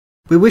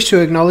We wish to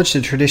acknowledge the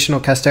traditional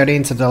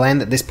custodians of the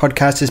land that this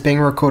podcast is being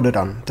recorded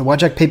on, the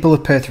Whadjuk people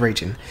of Perth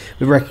region.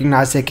 We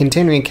recognise their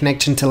continuing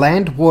connection to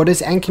land,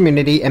 waters and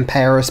community and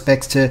pay our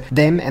respects to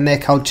them and their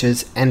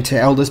cultures and to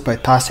elders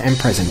both past and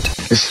present.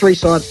 There's three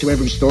sides to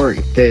every story.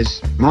 There's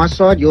my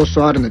side, your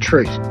side and the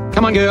truth.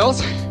 Come on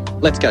girls,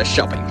 let's go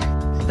shopping.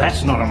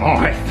 That's not a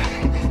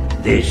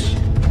knife. This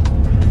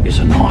is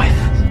a knife.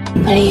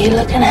 What are you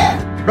looking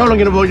at? Not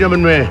looking at what you've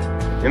been there.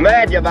 You're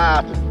mad, you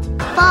bastard.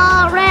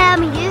 Far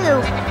ram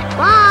you!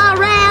 Far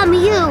ram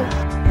you!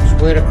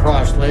 Swear to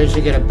Christ, Les,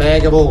 you get a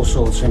bag of all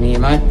sorts in here,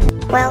 mate.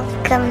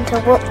 Welcome to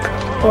Whoop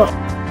Whoop.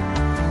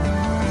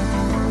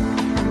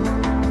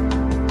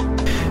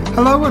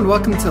 Hello and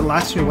welcome to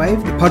Last New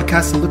Wave, the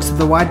podcast that looks at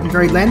the wide and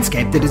varied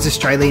landscape that is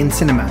Australian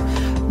cinema.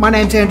 My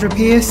name's Andrew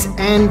Pearce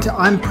and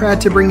I'm proud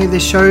to bring you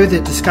this show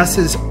that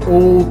discusses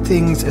all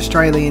things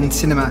Australian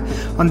cinema.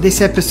 On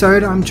this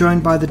episode, I'm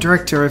joined by the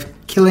director of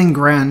Killing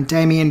Ground,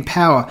 Damien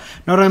Power.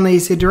 Not only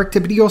is he a director,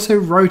 but he also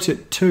wrote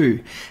it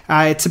too.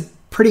 It's a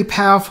pretty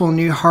powerful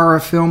new horror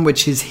film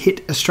which has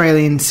hit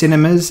Australian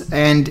cinemas,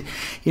 and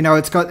you know,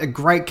 it's got a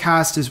great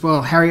cast as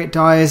well. Harriet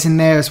Dyer's in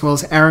there, as well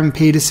as Aaron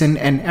Peterson,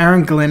 and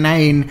Aaron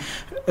Glenane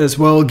as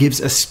well gives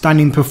a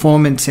stunning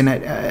performance in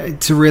it.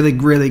 It's a really,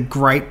 really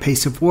great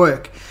piece of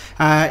work.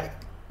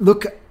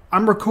 Look,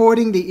 I'm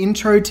recording the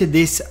intro to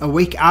this a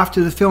week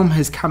after the film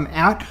has come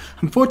out.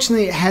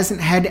 Unfortunately, it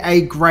hasn't had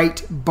a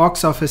great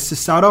box office to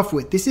start off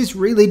with. This is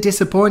really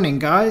disappointing,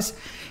 guys.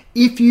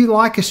 If you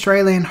like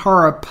Australian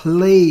horror,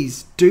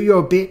 please do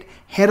your bit.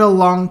 Head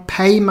along,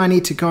 pay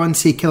money to go and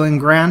see Killing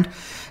Ground.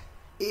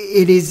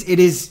 It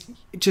is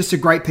just a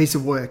great piece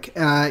of work,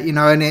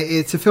 and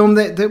it's a film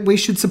that we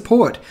should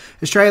support.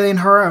 Australian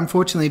horror,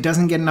 unfortunately,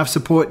 doesn't get enough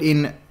support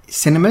in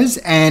cinemas,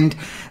 and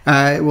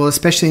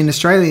especially in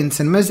Australian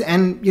cinemas,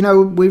 and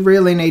we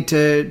really need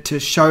to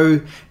show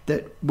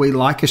that we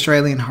like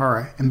Australian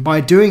horror, and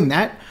by doing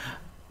that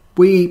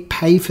we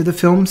pay for the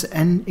films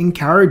and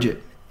encourage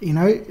it.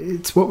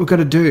 It's what we've got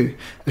to do.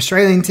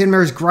 Australian cinema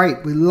is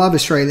great. We love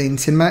Australian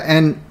cinema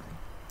and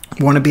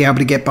want to be able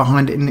to get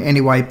behind it in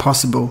any way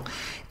possible.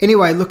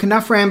 Anyway, look,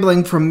 enough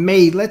rambling from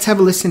me. Let's have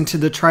a listen to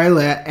the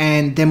trailer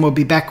and then we'll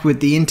be back with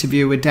the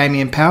interview with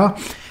Damien Power.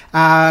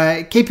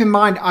 Keep in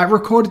mind, I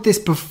recorded this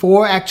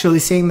before actually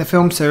seeing the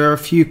film, so there are a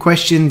few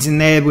questions in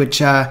there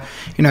which, I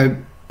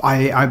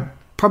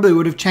probably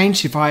would have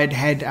changed if I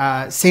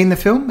had seen the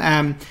film.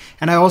 And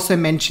I also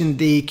mentioned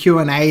the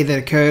Q&A that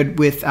occurred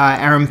with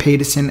Aaron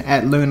Peterson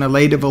at Luna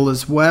Leadville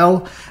as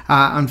well.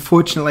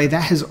 Unfortunately,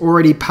 that has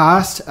already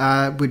passed,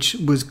 which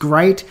was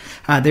great.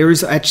 There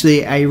is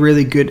actually a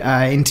really good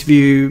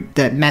interview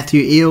that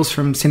Matthew Eales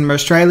from Cinema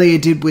Australia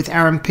did with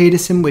Aaron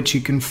Peterson, which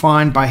you can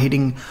find by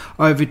heading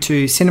over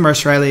to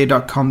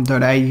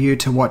cinemaaustralia.com.au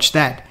to watch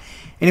that.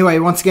 Anyway,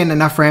 once again,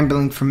 enough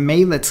rambling from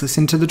me. Let's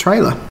listen to the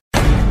trailer.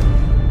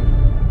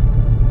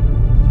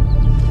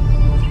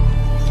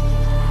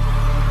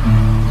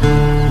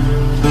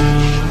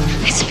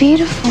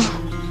 Beautiful.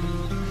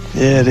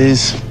 Yeah, it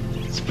is.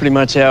 It's pretty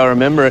much how I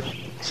remember it,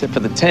 except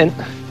for the tent.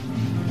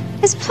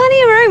 There's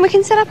plenty of room. We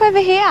can set up over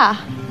here.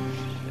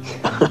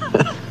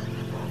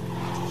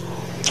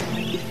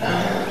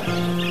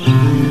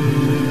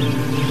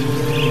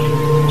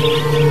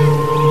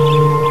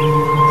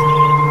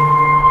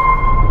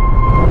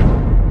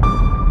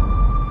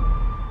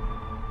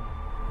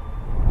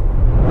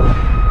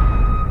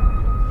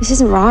 This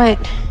isn't right.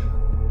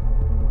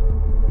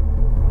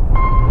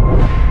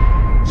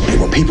 There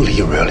were people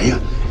here earlier,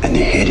 and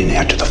they're heading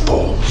out to the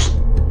falls.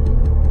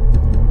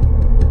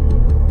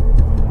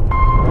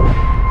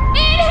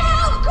 Need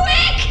help,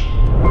 quick!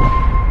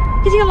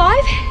 Is he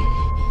alive?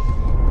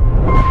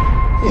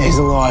 Yeah, he's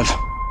alive.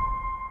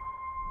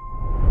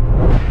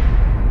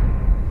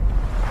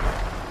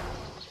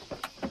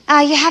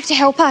 You have to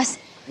help us.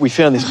 We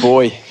found this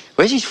boy.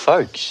 Where's his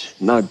folks?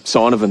 No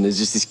sign of him. There's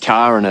just this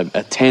car and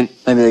a tent.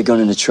 Maybe they got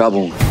into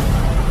trouble.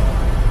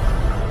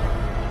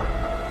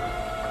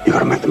 You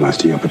gotta make the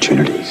most of your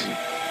opportunities.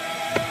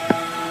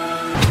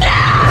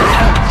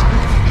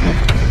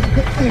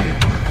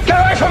 Get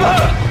away from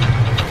her!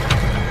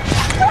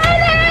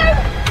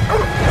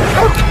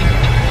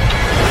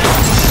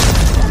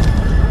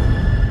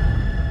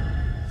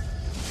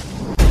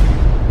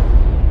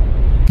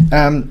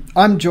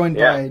 I'm joined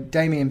by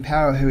Damien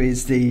Power, who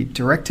is the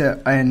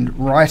director and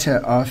writer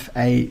of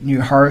a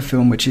new horror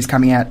film which is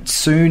coming out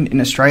soon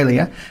in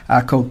Australia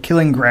called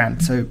Killing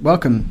Ground. So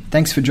welcome.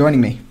 Thanks for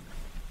joining me.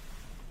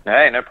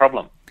 Hey, no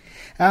problem.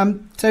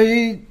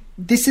 So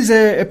this is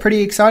a pretty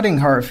exciting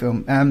horror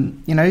film.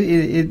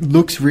 It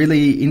looks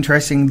really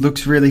interesting,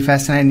 looks really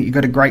fascinating. You've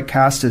got a great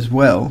cast as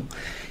well.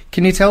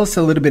 Can you tell us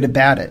a little bit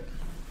about it?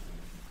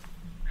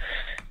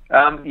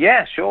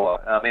 Yeah,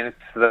 sure. I mean, it's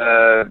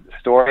the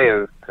story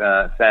of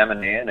Sam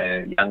and Ian,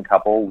 a young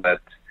couple that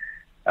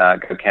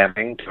go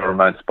camping to a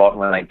remote spot. And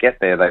when they get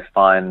there, they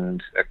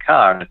find a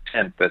car and a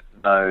tent, but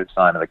no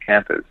sign of the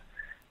campers.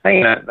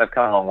 And, they've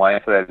come a long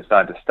way, so they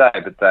decide to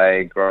stay, but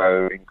they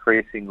grow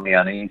increasingly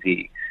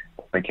uneasy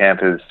when the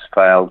campers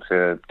fail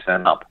to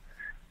turn up.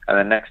 And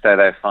the next day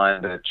they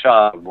find a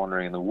child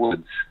wandering in the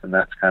woods, and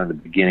that's kind of the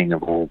beginning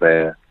of all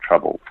their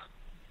troubles.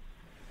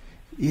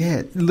 Yeah,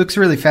 it looks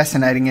really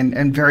fascinating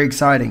and very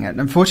exciting. And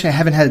unfortunately, I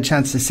haven't had a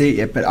chance to see it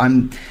yet, but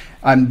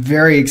I'm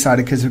very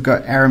excited because we've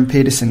got Aaron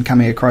Peterson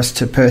coming across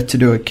to Perth to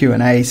do a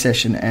Q&A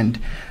session, and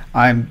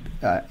I'm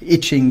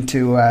itching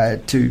to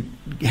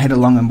head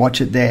along and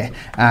watch it there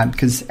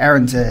because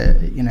Aaron's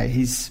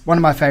he's one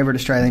of my favourite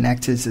Australian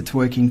actors that's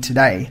working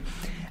today.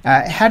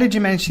 How did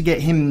you manage to get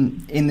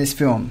him in this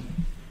film?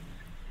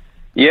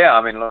 Yeah,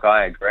 I mean, look,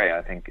 I agree.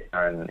 I think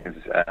Aaron is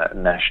a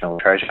national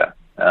treasure.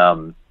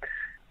 So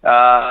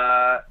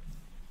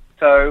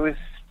it was,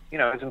 it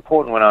was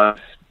important when I was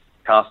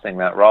casting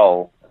that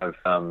role of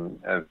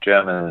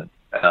German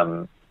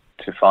to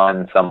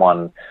find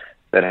someone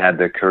that had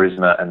the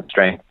charisma and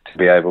strength to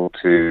be able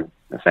to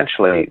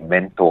essentially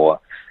mentor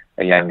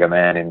a younger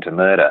man into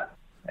murder.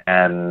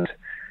 And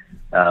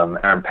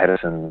Aaron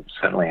Pedersen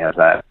certainly has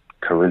that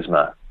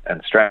charisma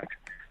and strength.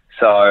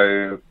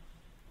 So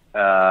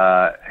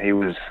he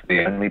was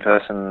the only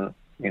person,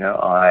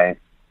 I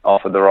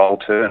offered the role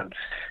to. And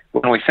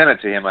when we sent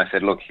it to him, I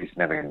said, look, he's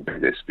never going to do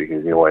this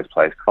because he always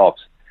plays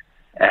cops.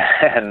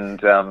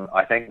 And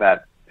I think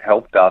that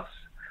helped us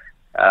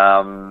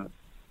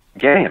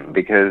get him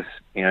because,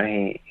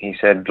 he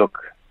said,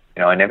 look,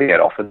 I never get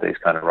offered these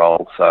kind of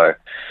roles. So,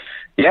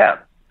 yeah,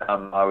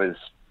 I was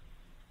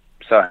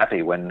so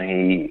happy when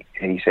he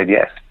said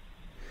yes.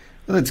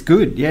 Well, that's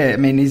good. Yeah, I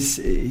mean,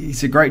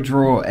 he's a great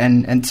draw,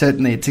 and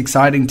certainly it's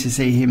exciting to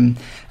see him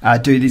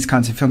do these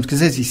kinds of films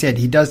because, as you said,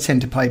 he does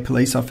tend to play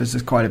police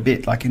officers quite a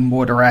bit, like in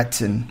Water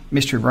Rats and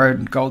Mystery Road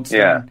and Goldstone.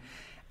 Yeah.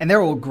 And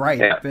they're all great,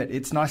 but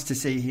it's nice to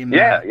see him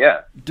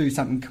do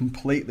something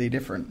completely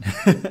different.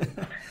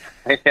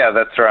 Yeah,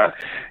 that's right.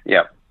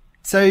 Yeah.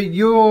 So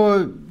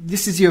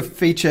this is your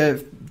feature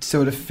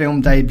sort of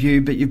film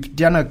debut, but you've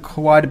done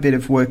quite a bit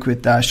of work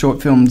with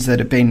short films that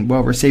have been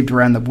well received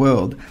around the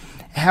world.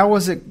 How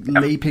was it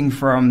leaping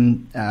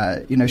from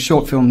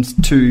short films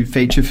to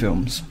feature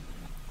films?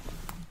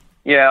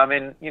 Yeah, I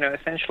mean,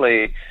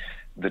 essentially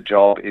the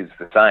job is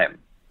the same.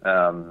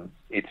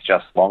 It's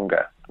just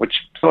longer, which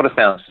sort of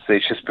sounds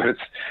facetious, but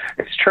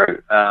it's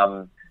true.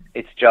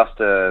 It's just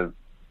a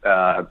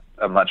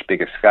much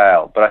bigger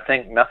scale. But I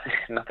think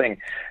nothing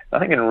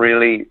can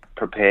really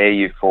prepare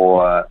you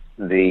for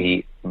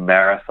the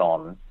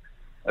marathon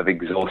of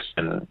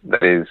exhaustion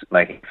that is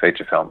making a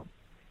feature film.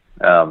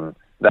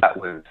 That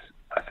was,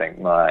 I think,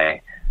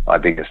 my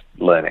biggest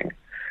learning.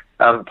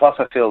 Plus,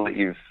 I feel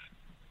that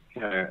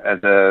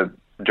as a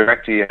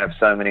director, you have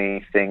so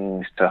many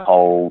things to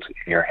hold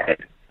in your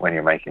head when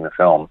you're making the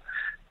film,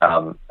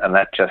 and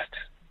that just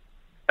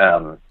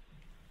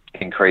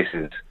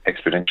increases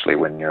exponentially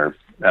when you're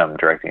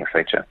directing a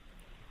feature.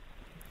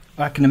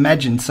 I can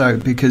imagine so,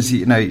 because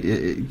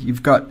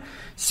you've got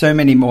so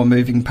many more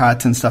moving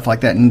parts and stuff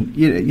like that, and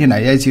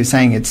as you're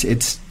saying,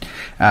 it's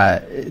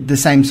the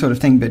same sort of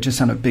thing, but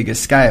just on a bigger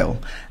scale.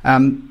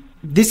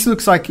 This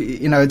looks like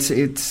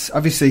it's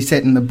obviously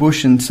set in the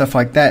bush and stuff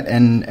like that,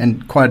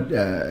 and quite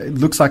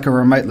looks like a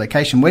remote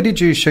location. Where did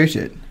you shoot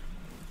it?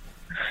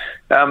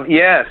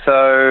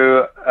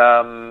 So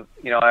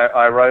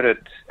I wrote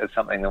it as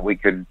something that we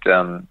could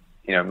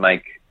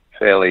make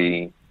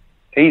fairly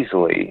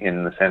easily,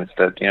 in the sense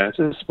that it's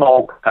a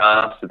small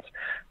cast. It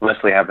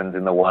mostly happens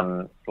in the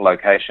one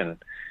location,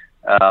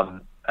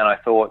 and I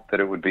thought that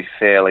it would be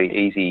fairly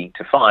easy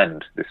to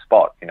find this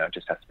spot. It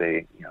just has to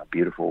be a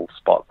beautiful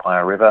spot by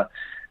a river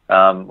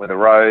with a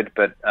road.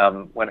 But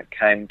when it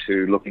came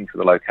to looking for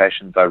the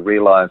locations, I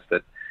realised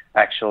that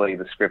actually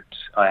the script,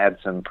 I had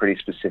some pretty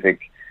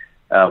specific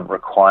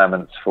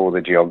requirements for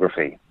the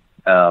geography,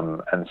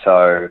 and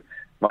so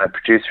my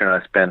producer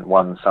and I spent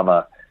one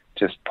summer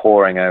just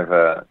poring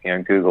over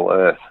Google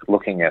Earth,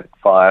 looking at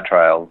fire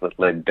trails that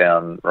led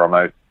down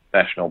remote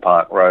national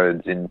park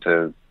roads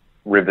into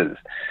rivers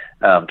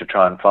to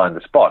try and find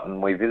the spot.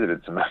 And we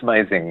visited some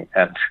amazing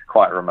and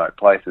quite remote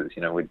places.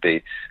 We'd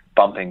be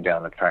bumping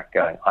down the track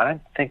going, I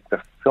don't think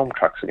the film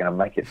trucks are going to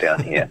make it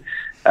down here.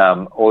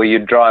 Or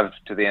you'd drive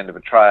to the end of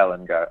a trail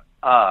and go,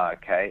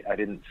 okay, I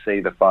didn't see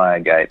the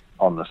fire gate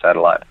on the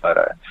satellite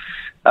photo.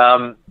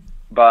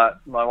 But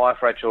my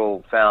wife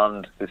Rachel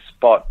found this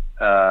spot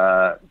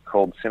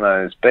called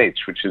Simo's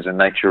Beach, which is a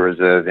nature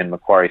reserve in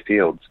Macquarie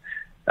Fields,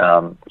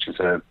 which is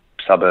a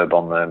suburb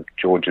on the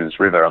Georges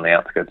River on the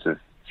outskirts of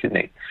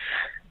Sydney.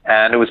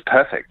 And it was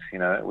perfect.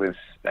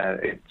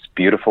 It's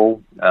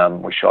beautiful.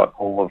 We shot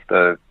all of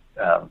the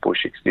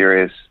bush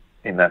exteriors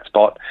in that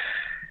spot.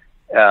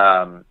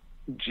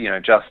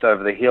 Just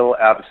over the hill,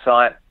 out of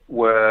sight,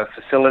 were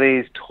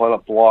facilities,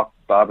 toilet block,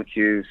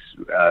 barbecues.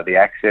 The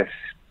access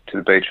to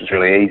the beach was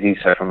really easy,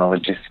 so from a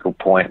logistical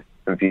point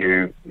of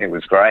view, it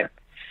was great.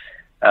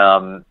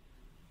 There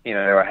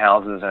were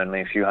houses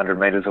only a few hundred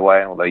metres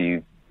away, although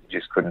you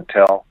just couldn't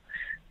tell.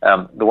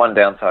 The one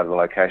downside of the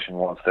location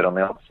was that on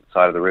the opposite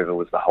side of the river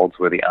was the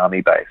Holdsworthy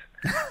Army base.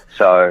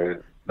 So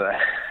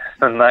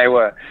and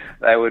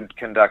they would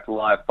conduct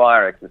live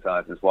fire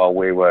exercises while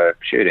we were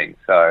shooting.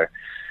 So,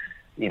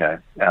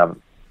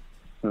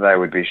 they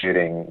would be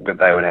shooting, but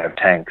they would have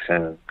tanks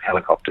and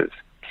helicopters.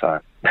 So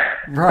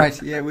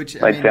right, yeah, which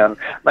may sound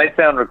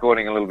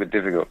recording a little bit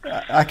difficult.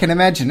 I can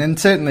imagine, and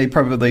certainly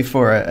probably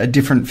for a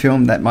different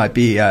film that might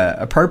be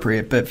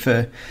appropriate, but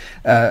for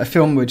a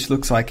film which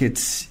looks like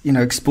it's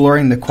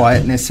exploring the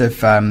quietness of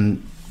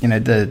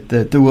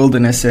the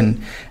wilderness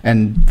and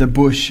the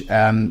bush.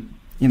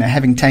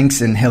 Having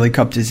tanks and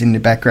helicopters in the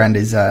background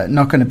is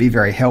not going to be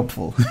very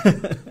helpful.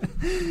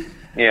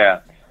 Yeah.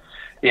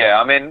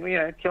 I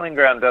mean, Killing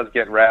Ground does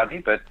get rowdy,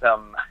 but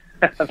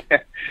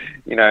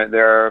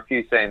there are a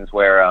few scenes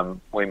where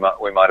we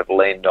might have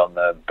leaned on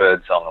the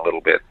bird song a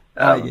little bit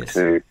yes.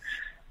 to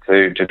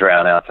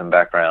drown out some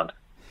background.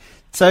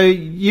 So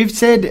you've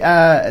said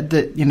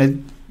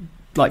that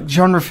like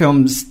genre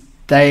films,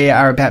 they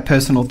are about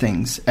personal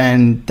things,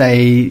 and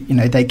they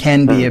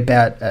can be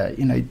about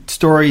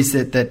stories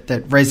that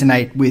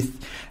resonate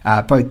with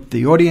both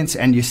the audience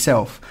and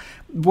yourself.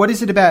 What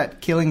is it about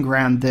Killing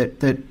Ground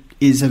that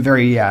is a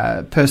very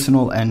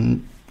personal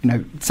and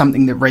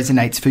something that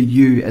resonates for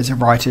you as a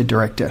writer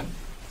director?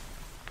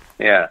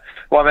 Yeah,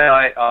 well,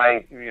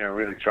 I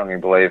really strongly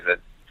believe that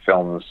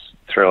films,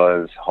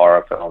 thrillers,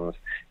 horror films,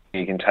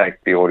 you can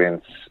take the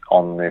audience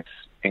on this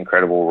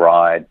incredible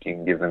ride. You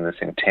can give them this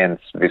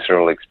intense,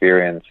 visceral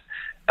experience,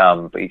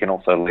 but you can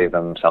also leave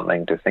them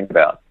something to think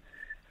about.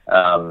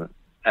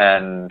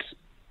 And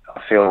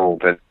I feel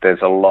that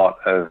there's a lot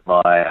of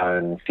my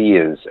own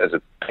fears as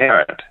a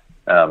parent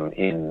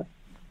in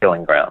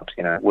Killing Ground.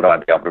 Would I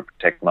be able to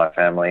protect my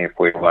family if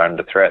we were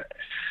under threat?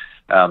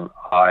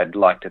 I'd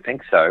like to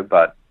think so,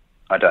 but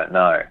I don't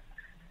know.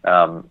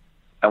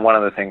 And one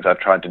of the things I've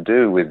tried to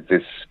do with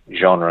this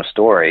genre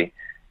story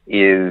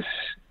is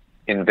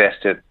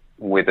invest it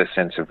with a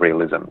sense of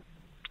realism.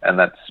 And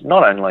that's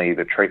not only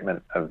the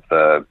treatment of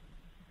the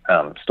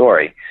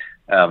story,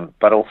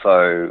 but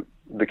also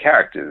the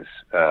characters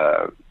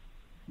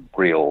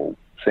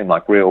seem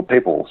like real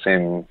people,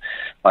 seem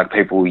like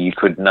people you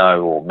could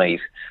know or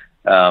meet,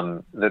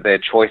 that their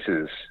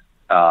choices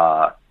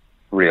are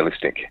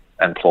realistic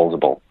and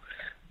plausible.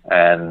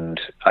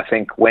 And I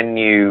think when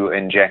you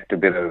inject a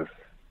bit of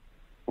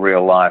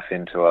real life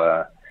into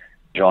a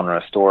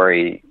genre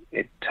story,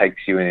 it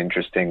takes you in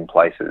interesting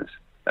places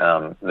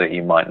that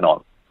you might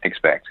not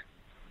expect.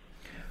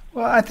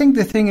 Well, I think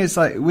the thing is,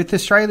 like with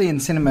Australian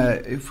cinema,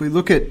 if we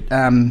look at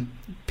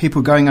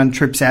people going on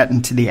trips out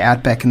into the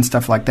outback and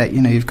stuff like that,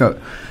 you've got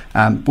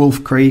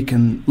Wolf Creek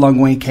and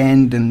Long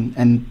Weekend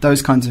and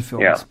those kinds of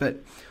films. Yeah. But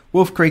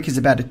Wolf Creek is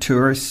about a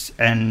tourist,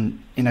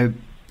 and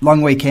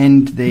Long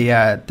Weekend,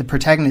 the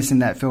protagonists in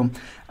that film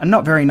are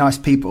not very nice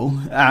people.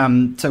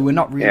 So we're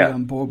not really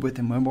on board with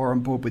them. We're more on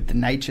board with the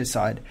nature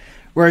side.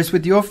 Whereas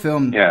with your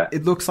film,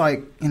 it looks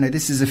like,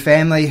 this is a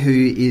family who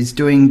is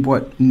doing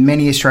what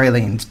many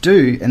Australians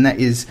do, and that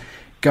is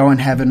go and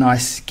have a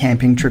nice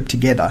camping trip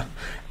together.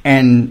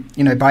 And,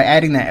 by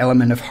adding that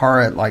element of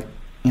horror, like,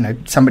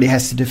 somebody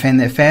has to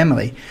defend their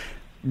family,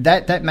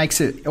 that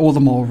makes it all the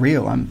more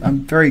real.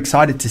 I'm very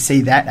excited to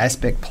see that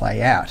aspect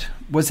play out.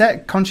 Was that a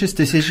conscious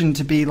decision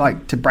to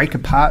break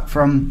apart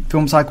from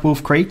films like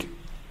Wolf Creek?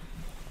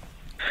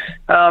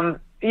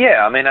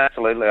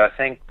 Absolutely. I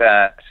think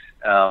that...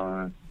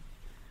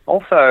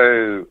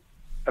 Also,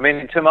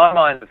 to my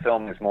mind, the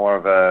film is more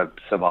of a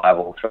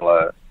survival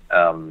thriller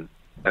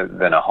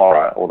than a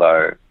horror,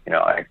 although,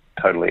 I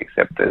totally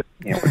accept that,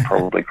 we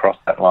probably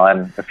crossed that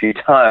line a few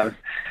times.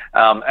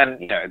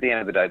 And, at the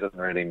end of the day, it doesn't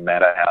really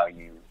matter how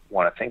you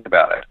want to think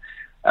about it.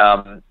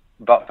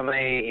 But for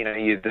me,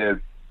 the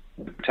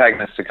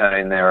protagonists are kind of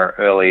in their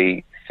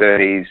early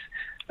 30s.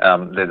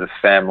 There's a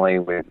family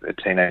with a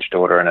teenage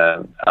daughter and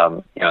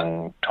a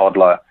young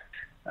toddler.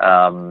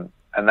 And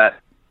that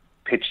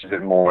pitches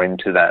it more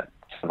into that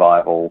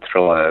survival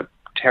thriller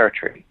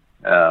territory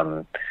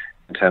in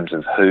terms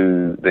of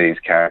who these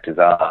characters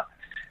are.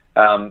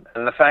 And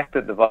the fact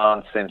that the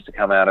violence seems to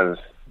come out of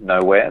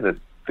nowhere, that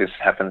this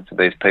happens to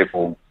these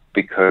people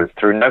because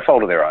through no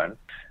fault of their own,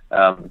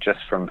 just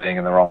from being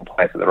in the wrong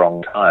place at the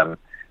wrong time,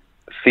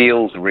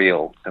 feels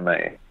real to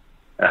me.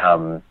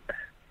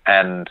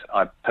 And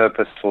I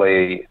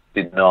purposely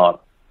did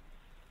not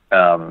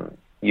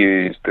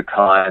use the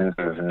kinds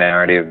of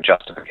narrative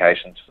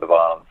justifications for the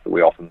violence that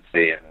we often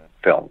see in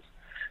films.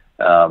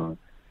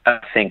 I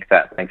think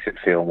that makes it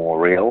feel more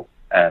real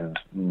and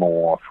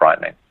more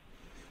frightening.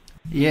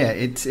 Yeah,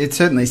 it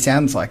certainly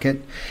sounds like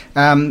it.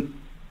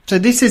 So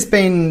this has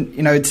been,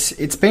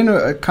 it's been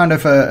a kind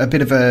of a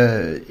bit of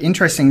a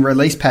interesting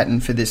release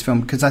pattern for this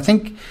film, because I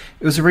think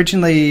it was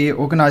originally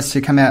organised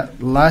to come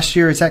out last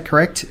year, is that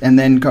correct? And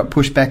then got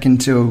pushed back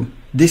until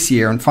this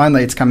year, and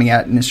finally it's coming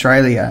out in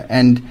Australia,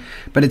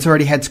 but it's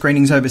already had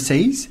screenings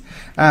overseas.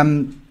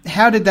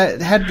 How did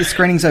the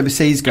screenings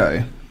overseas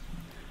go?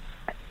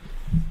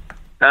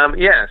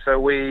 So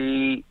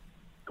we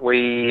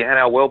had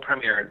our world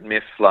premiere at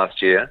MIF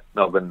last year,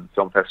 Melbourne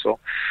Film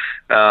Festival,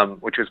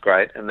 which was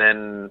great, and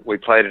then we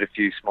played at a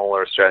few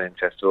smaller Australian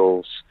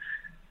festivals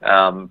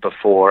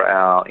before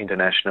our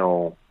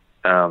international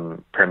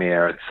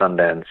premiere at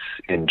Sundance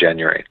in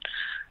January.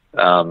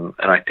 And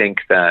I think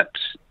that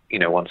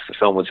once the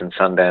film was in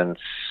Sundance,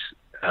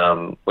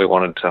 we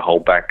wanted to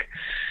hold back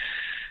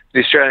the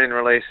Australian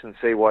release and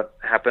see what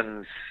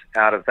happens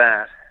out of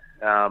that.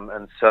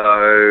 And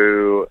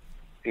so,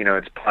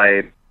 it's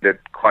played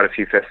at quite a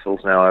few festivals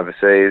now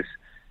overseas,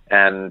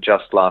 and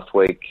just last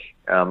week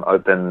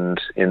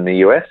opened in the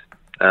US.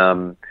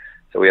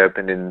 So we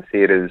opened in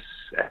theatres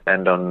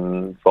and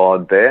on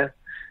VOD there.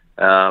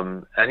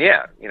 And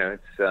yeah,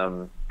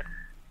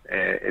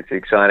 it's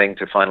exciting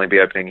to finally be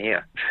opening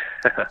here.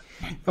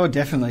 Oh,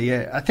 definitely,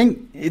 yeah. I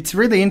think it's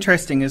really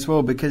interesting as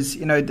well because,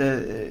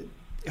 the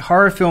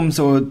horror films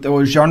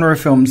or genre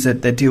films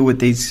that deal with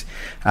these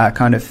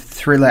kind of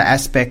thriller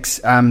aspects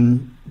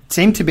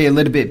seem to be a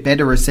little bit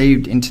better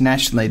received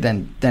internationally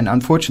than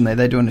unfortunately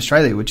they do in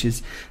Australia, which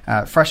is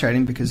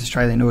frustrating because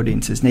Australian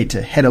audiences need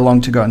to head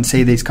along to go and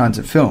see these kinds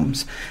of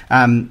films.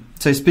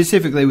 So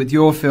specifically with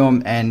your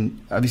film, and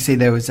obviously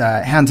there was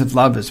Hounds of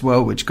Love as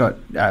well, which got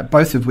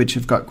both of which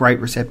have got great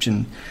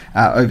reception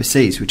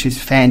overseas, which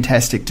is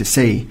fantastic to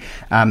see.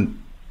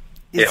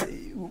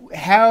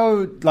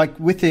 How, like,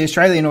 with the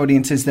Australian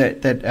audiences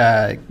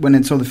that went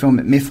and saw the film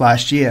at MIFF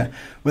last year,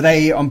 were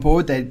they on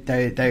board?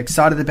 They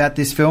excited about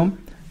this film?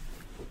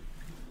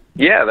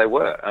 Yeah, they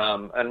were,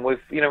 and we've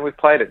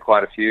played at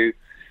quite a few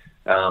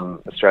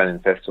Australian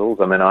festivals.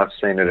 I mean, I've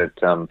seen it at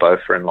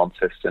BOFA in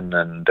Launceston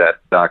and at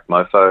Dark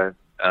Mofo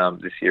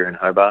this year in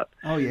Hobart.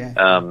 Oh yeah.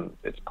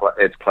 It's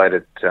played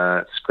at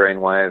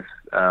Screenwave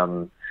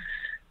and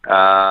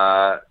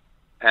at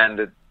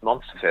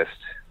Monsterfest.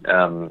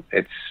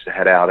 It's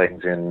had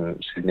outings in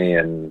Sydney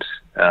and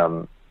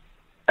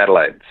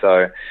Adelaide.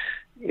 So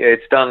yeah,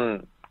 it's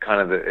done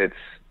kind of the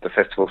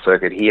festival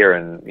circuit here,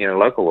 and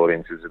local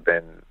audiences have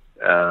been,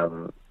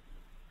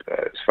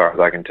 as far as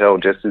I can tell,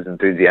 just as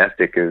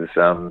enthusiastic as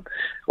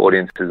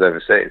audiences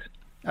overseas.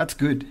 That's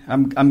good.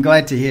 I'm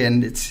glad to hear,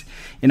 and it's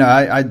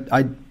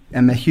I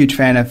am a huge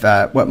fan of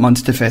what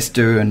Monsterfest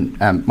do and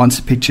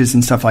Monster Pictures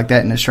and stuff like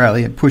that in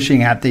Australia,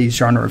 pushing out these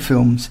genre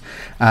films,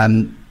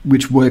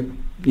 which work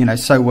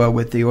so well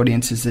with the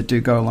audiences that do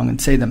go along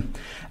and see them.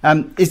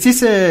 Is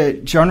this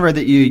a genre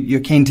that you're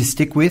keen to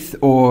stick with,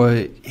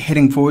 or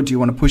heading forward, do you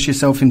want to push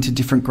yourself into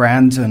different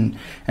grounds and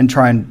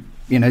try and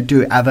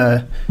do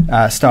other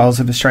styles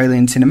of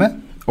Australian cinema,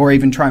 or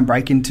even try and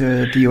break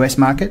into the US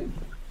market?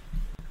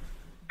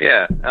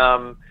 Yeah,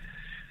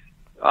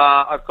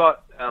 I've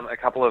got a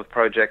couple of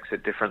projects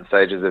at different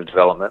stages of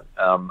development.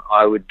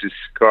 I would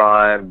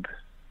describe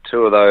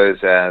two of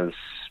those as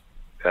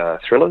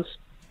thrillers,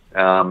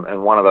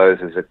 and one of those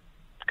is a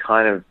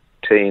kind of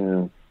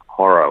teen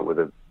horror with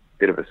a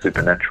bit of a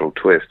supernatural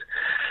twist.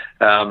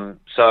 So,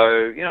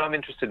 I'm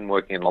interested in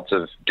working in lots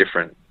of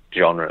different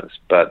genres,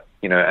 but,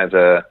 as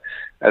a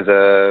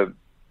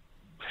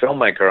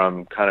filmmaker,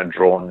 I'm kind of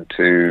drawn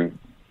to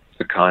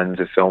the kinds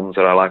of films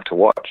that I like to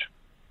watch.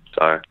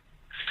 So,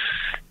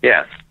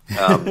 yeah,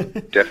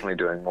 definitely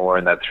doing more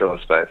in that thriller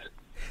space.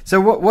 So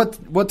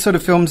what sort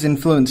of films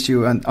influenced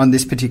you on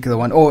this particular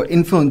one, or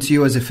influenced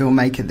you as a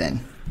filmmaker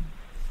then?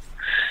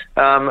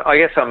 I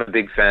guess I'm a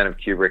big fan of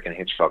Kubrick and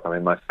Hitchcock. I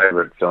mean, my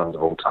favorite films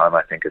of all time,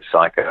 I think, is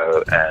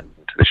Psycho and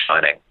The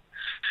Shining.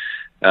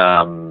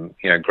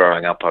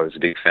 Growing up, I was a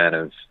big fan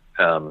of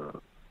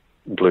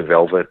Blue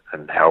Velvet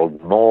and Harold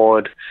and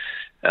Maude,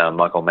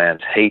 Michael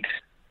Mann's Heat,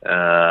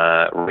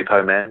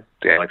 Repo Man,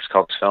 the Alex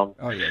Cox film.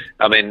 Oh, yeah.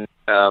 I mean,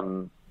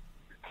 Paul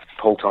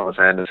Thomas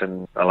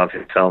Anderson, I love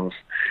his films.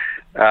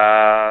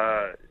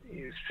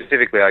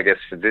 Specifically, I guess,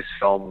 for this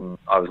film,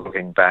 I was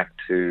looking back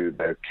to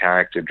the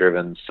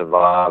character-driven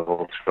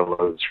survival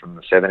thrillers from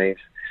the 70s,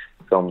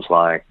 films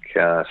like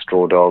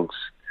Straw Dogs,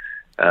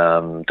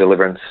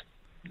 Deliverance,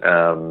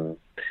 Haneke's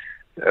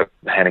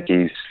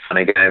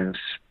Funny Games.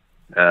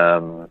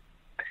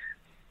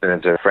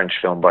 There's a French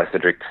film by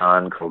Cedric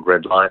Kahn called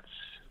Red Lights,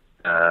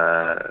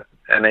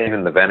 and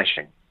even The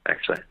Vanishing,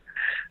 actually.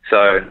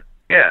 So,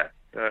 yeah,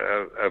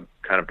 a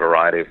kind of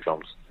variety of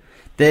films.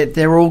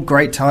 They're all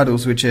great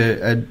titles, which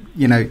are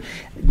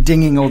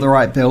dinging all the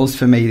right bells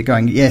for me,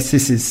 going, yes,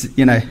 this is,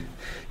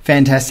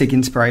 fantastic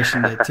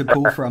inspiration to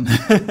pull from,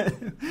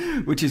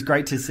 which is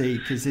great to see,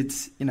 because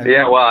it's,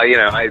 Yeah, well,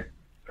 I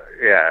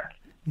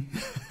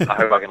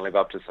hope I can live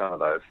up to some of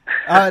those.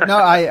 No,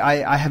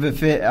 I have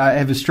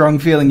a strong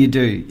feeling you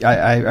do.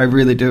 I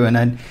really do,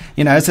 and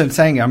as I'm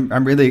saying,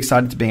 I'm really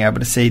excited to being able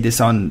to see this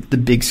on the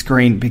big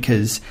screen,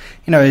 because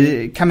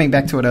coming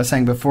back to what I was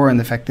saying before, and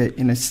the fact that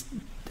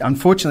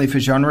unfortunately for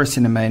genre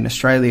cinema in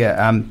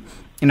Australia,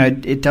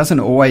 it doesn't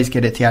always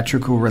get a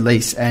theatrical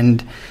release,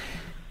 and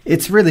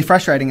it's really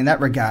frustrating in that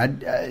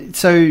regard.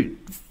 So,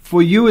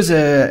 for you as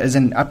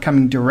an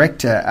upcoming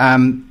director,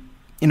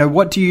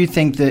 what do you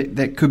think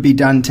that could be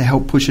done to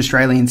help push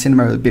Australian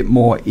cinema a bit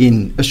more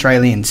in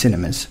Australian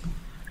cinemas?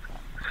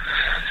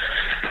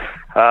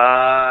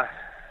 Yeah,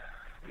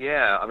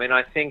 I mean,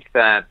 I think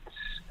that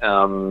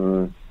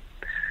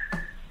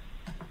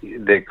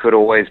there could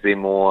always be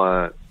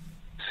more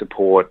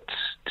support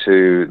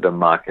to the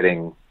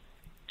marketing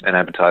and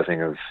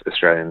advertising of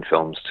Australian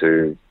films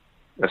to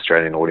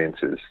Australian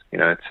audiences.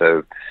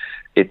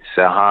 It's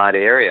a hard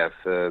area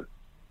for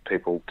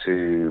people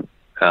to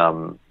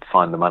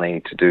find the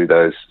money to do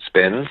those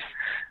spends,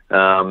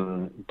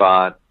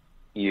 but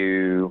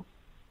you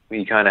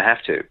kind of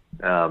have to.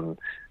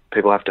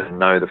 People have to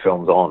know the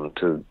film's on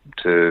to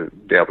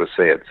be able to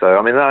see it. So,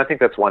 I mean, I think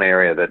that's one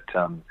area that,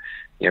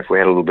 if we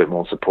had a little bit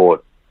more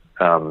support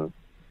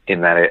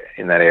in that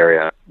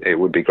area, it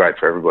would be great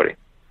for everybody.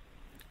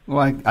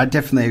 Well, I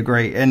definitely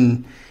agree.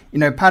 And,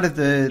 part of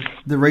the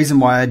reason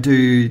why I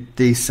do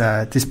this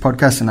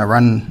podcast and I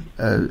run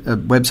a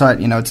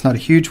website, it's not a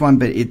huge one,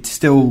 but it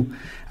still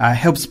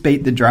helps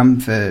beat the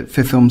drum for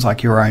films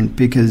like your own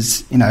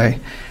because,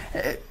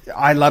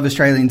 I love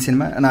Australian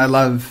cinema and I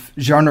love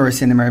genre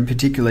cinema in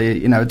particular.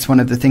 It's one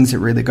of the things that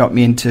really got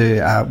me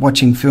into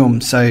watching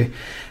films. So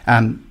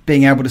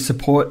being able to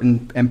support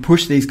and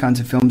push these kinds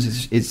of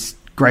films is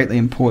greatly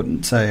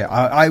important. So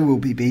I will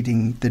be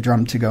beating the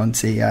drum to go and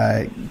see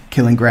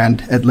Killing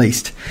Ground at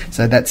least.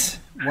 So that's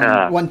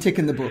one tick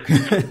in the book.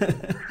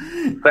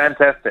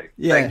 Fantastic.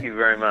 Yeah. Thank you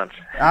very much.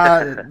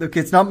 Look,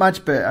 it's not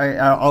much, but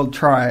I'll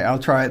try. I'll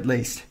try at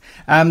least.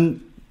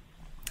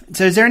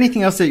 So is there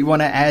anything else that you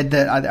want to add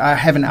that I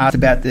haven't asked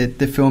about the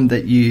film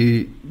that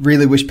you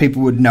really wish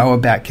people would know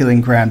about Killing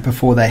Ground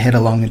before they head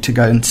along to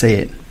go and see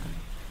it?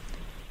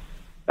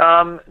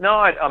 No,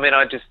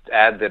 I just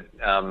add that,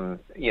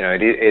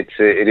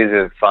 it is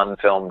a fun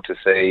film to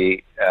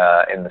see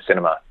in the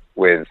cinema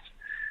with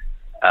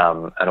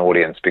an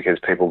audience because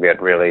people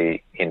get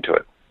really into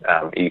it.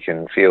 You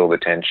can feel the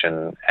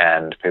tension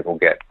and people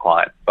get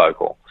quite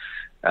vocal.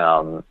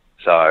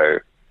 So,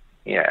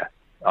 yeah.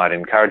 I'd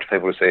encourage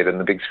people to see it on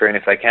the big screen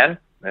if they can,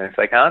 and if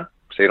they can't,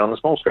 see it on the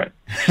small screen.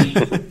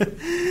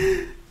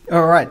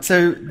 All right.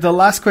 So the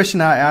last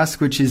question I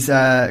ask, which is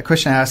a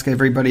question I ask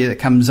everybody that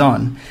comes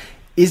on,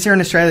 is there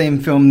an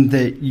Australian film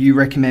that you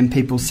recommend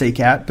people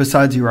seek out,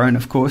 besides your own,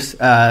 of course,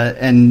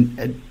 that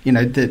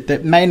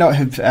may not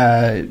have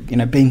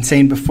been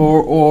seen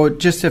before, or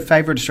just a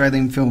favourite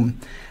Australian film?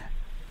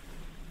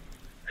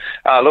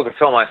 Look, a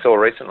film I saw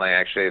recently,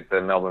 actually, at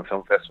the Melbourne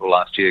Film Festival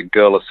last year,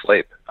 Girl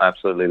Asleep, I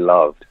absolutely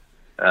loved.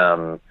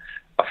 I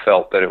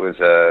felt that it was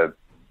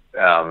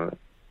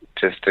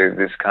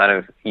this kind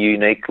of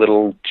unique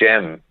little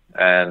gem,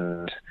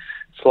 and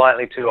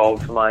slightly too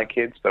old for my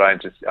kids, but I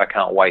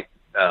can't wait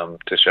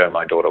to show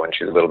my daughter when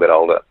she's a little bit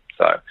older.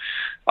 So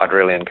I'd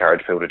really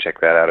encourage people to check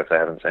that out if they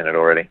haven't seen it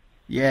already.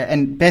 Yeah,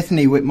 and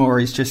Bethany Whitmore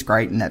is just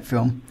great in that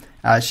film.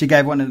 She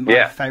gave one of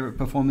my favourite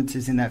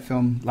performances in that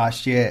film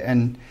last year,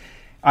 and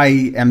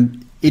I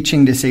am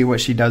itching to see what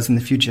she does in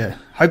the future.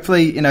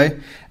 Hopefully,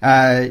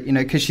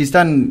 because she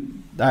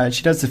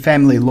does The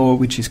Family Law,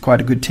 which is quite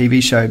a good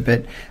TV show,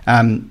 but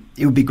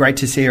it would be great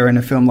to see her in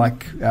a film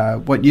like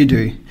what you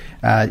do,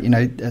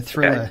 a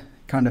thriller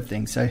kind of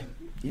thing. So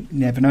you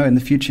never know, in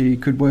the future you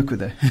could work with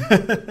her.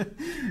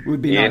 It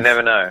would be nice. You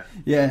never know.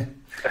 Yeah.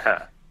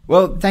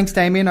 Well, thanks,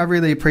 Damien. I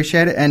really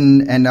appreciate it,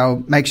 and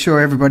I'll make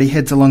sure everybody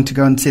heads along to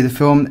go and see the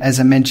film. As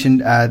I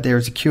mentioned, there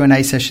is a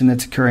Q&A session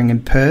that's occurring in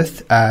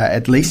Perth,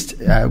 at least,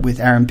 with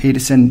Aaron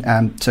Peterson.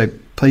 So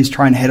please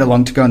try and head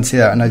along to go and see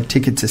that. I know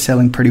tickets are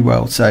selling pretty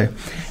well, so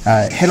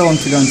head along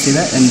to go and see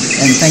that. And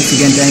thanks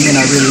again, Damien.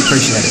 I really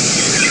appreciate it.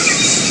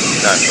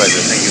 No,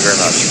 pleasure. Thank you very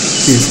much.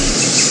 Cheers.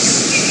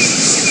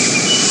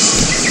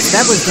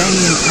 That was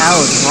Damien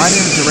Powers,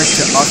 writer and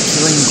director of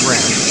Killing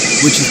Ground,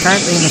 which is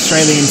currently in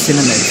Australian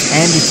cinemas.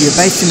 And if you're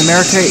based in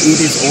America,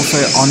 it is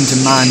also on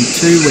demand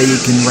too, where you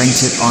can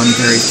rent it on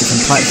various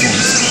different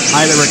platforms.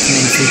 Highly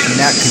recommend seeking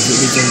it out because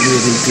it is a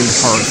really good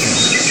horror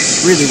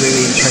film. Really,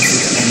 really impressive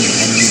and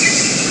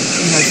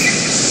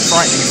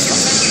frightening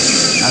stuff,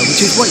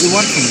 which is what you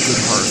want from a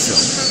good horror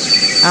film.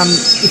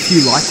 If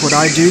you like what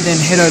I do, then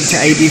head over to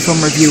AB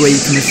Film Review, where you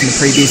can listen to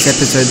previous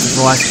episodes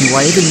of The Last New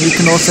Wave, and you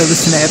can also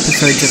listen to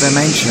episodes of our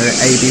main show,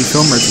 AB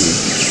Film Review.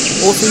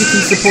 Also, you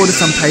can support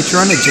us on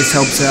Patreon. It just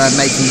helps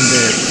making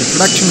the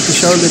production of the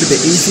show a little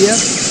bit easier.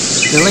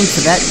 The link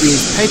for that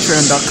is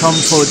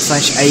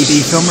patreon.com/AB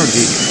Film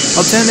Review.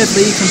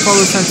 Alternatively, you can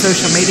follow us on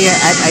social media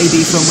at AB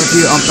Film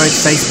Review on both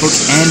Facebook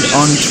and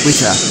on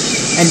Twitter.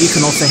 And you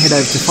can also head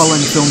over to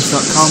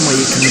followingfilms.com, where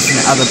you can listen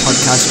to other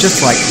podcasts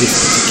just like this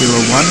particular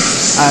one,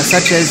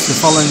 such as the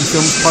Following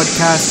Films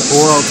podcast,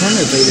 or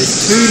alternatively,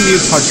 there's 2 new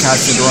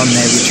podcasts that are on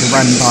there which are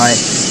run by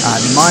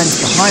the minds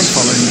behind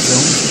Following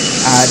Films.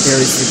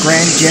 There is The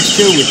Grand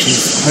Gesture, which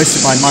is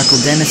hosted by Michael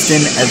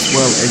Denniston as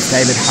well as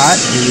David Hart,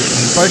 who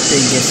have both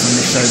been guests on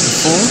the show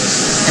before.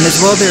 And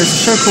as well, there is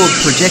a show called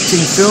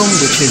Projecting Film,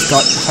 which has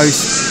got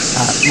host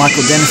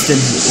Michael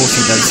Denniston, who also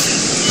does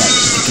that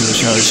particular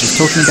show I was just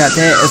talking about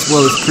there, as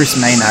well as Chris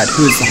Maynard,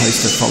 who is the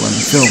host of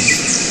Following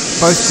Films.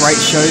 Both great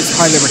shows.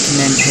 Highly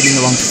recommend heading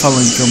along to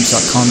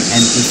followingfilms.com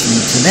and listening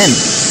to them.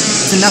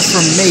 It's enough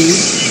from me.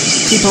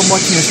 Keep on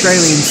watching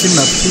Australian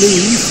cinema,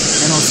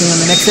 please, and I'll see you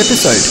on the next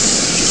episode.